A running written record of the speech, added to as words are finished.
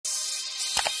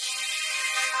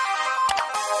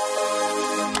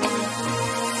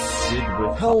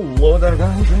with hello there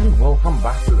guys and welcome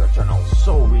back to the channel.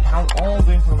 So we have all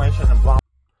the information about...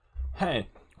 Hey,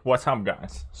 what's up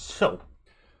guys? So,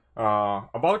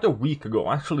 about a week ago,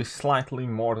 actually slightly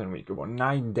more than a week ago,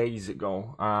 9 days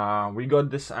ago, we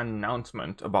got this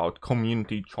announcement about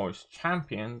community choice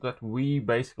champion that we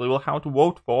basically will have to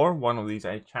vote for one of these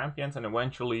 8 champions, and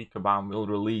eventually Kabam will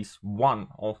release one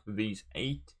of these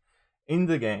 8 in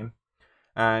the game.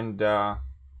 And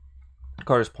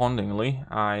correspondingly,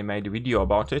 I made a video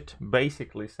about it,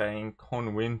 basically saying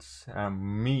convince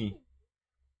me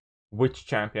which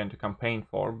champion to campaign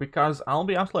for, because I'll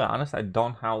be absolutely honest, I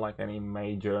don't have like any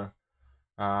major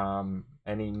I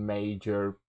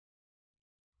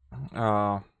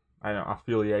don't know,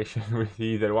 affiliation with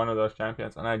either one of those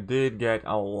champions. And I did get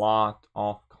a lot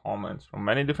of comments from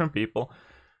many different people,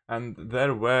 and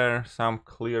there were some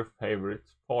clear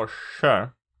favorites for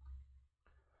sure.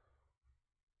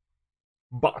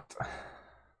 But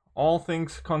all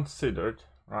things considered,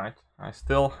 right, I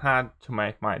still had to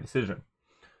make my decision.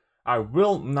 I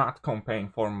will not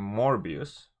campaign for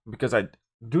Morbius because I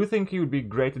do think he would be a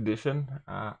great addition,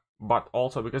 but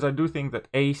also because I do think that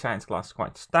A, science class is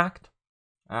quite stacked,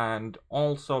 and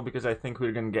also because I think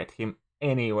we're going to get him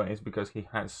anyways because he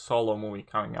has solo movie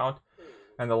coming out,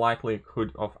 and the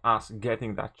likelihood of us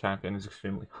getting that champion is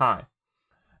extremely high.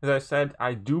 As I said,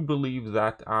 I do believe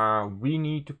that we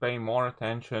need to pay more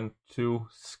attention to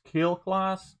skill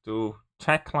class, to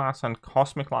tech class, and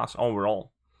cosmic class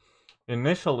overall.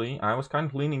 Initially, I was kind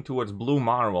of leaning towards Blue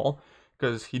Marvel,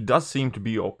 because he does seem to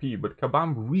be OP, but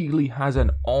Kabam really has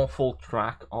an awful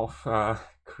track of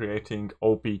creating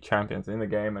OP champions in the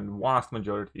game, and vast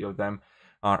majority of them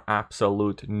are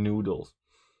absolute noodles.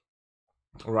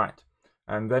 Right,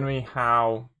 and then we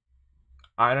have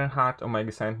Ironheart,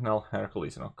 Omega Sentinel,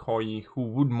 Hercules, and Okoye, who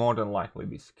would more than likely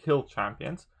be skill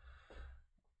champions.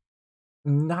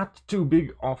 Not too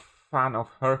big of fan of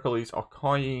Hercules.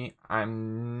 Okoye,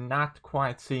 I'm not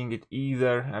quite seeing it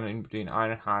either, and in between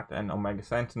Ironheart and Omega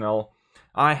Sentinel,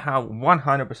 I have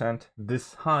 100%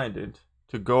 decided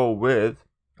to go with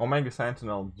Omega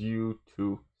Sentinel due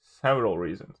to several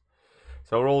reasons.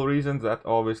 Several reasons that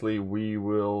obviously we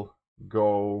will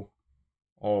go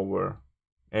over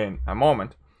in a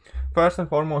moment. First and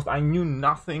foremost, I knew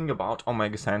nothing about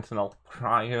Omega Sentinel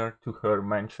prior to her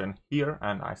mention here,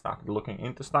 and I started looking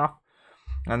into stuff,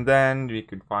 and then we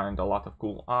could find a lot of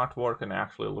cool artwork, and I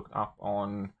actually looked up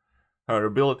on her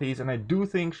abilities, and I do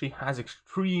think she has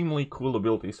extremely cool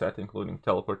ability set, including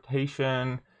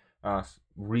teleportation,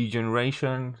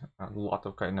 regeneration, a lot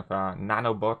of kind of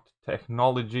nanobot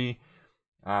technology,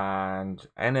 and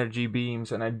energy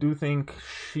beams, and I do think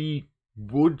she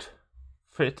would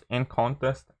fit in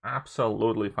contest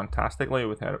absolutely fantastically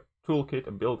with her toolkit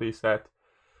ability set.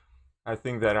 I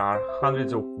think there are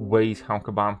hundreds of ways how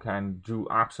Kabam can do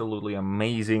absolutely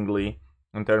amazingly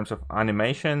in terms of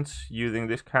animations using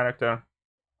this character,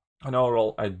 and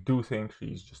overall I do think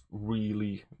she's just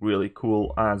really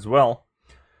cool as well.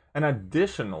 And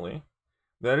additionally,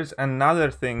 there is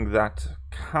another thing that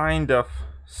kind of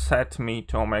set me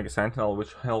to Omega Sentinel,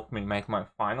 which helped me make my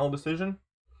final decision.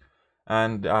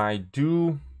 And I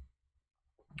do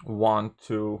want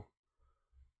to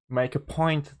make a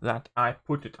point that I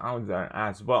put it out there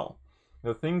as well.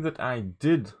 The thing that I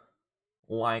did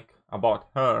like about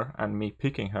her, and me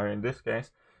picking her in this case,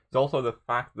 is also the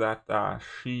fact that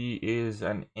she is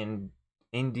an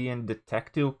Indian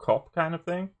detective cop kind of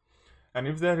thing. And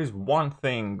if there is one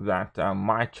thing that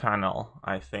my channel,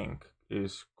 I think,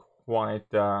 is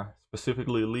quite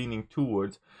specifically leaning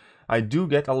towards, I do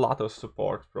get a lot of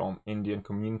support from Indian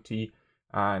community,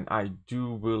 and I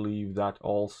do believe that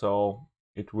also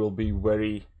it will be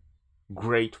very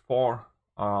great for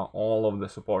all of the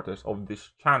supporters of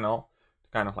this channel to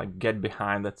kind of like get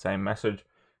behind that same message,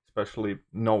 especially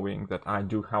knowing that I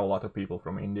do have a lot of people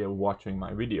from India watching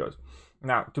my videos.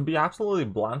 Now, to be absolutely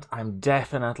blunt, I'm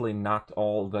definitely not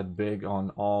all that big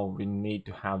on, oh, we need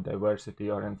to have diversity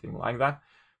or anything like that,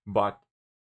 but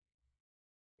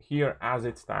here as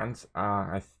it stands,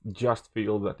 I just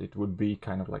feel that it would be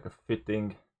kind of like a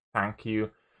fitting thank you,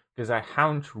 because I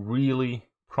haven't really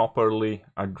properly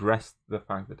addressed the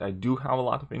fact that I do have a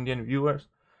lot of Indian viewers,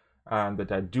 and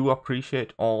that I do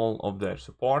appreciate all of their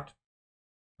support,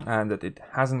 and that it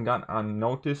hasn't gone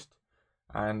unnoticed,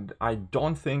 and I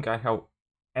don't think I have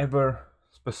ever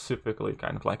specifically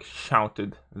kind of like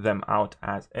shouted them out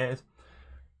as is.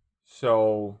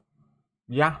 So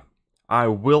yeah, I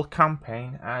will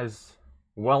campaign as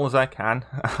well as I can.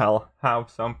 I'll have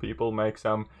some people make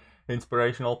some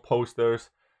inspirational posters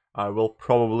I will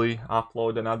probably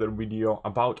upload another video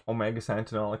about Omega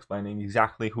Sentinel, explaining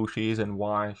exactly who she is and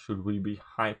why should we be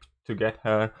hyped to get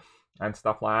her and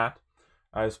stuff like that,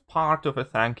 as part of a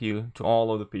thank you to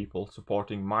all of the people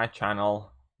supporting my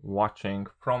channel, watching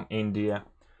from India,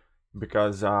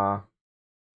 because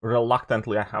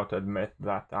reluctantly I have to admit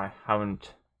that I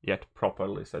haven't yet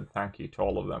properly said thank you to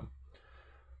all of them.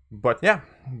 But yeah,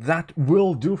 that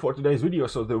will do for today's video.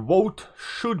 So the vote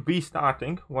should be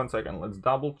starting. 1 second, let's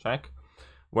double check.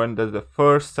 When does the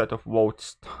first set of votes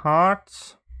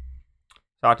start?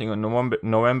 Starting on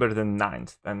November the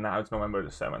 9th, and now it's November the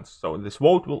 7th. So this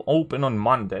vote will open on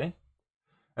Monday,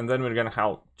 and then we're gonna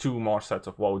have 2 more sets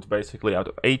of votes. Basically, out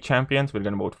of 8 champions, we're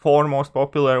gonna vote 4 most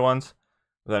popular ones.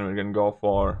 Then we're gonna go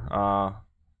for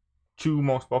 2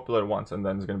 most popular ones, and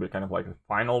then it's gonna be kind of like the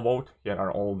final vote. Here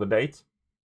are all the dates.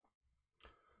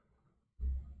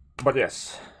 But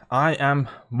yes, I am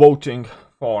voting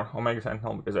for Omega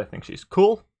Sentinel because I think she's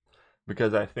cool,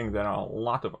 because I think there are a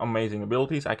lot of amazing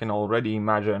abilities. I can already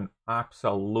imagine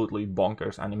absolutely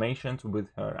bonkers animations with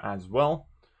her as well.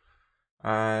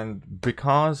 And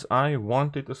because I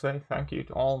wanted to say thank you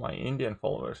to all my Indian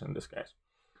followers in this case.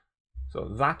 So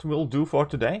that will do for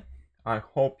today. I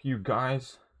hope you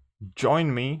guys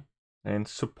join me in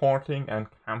supporting and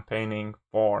campaigning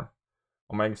for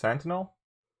Omega Sentinel.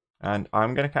 And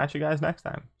I'm gonna catch you guys next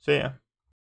time. See ya.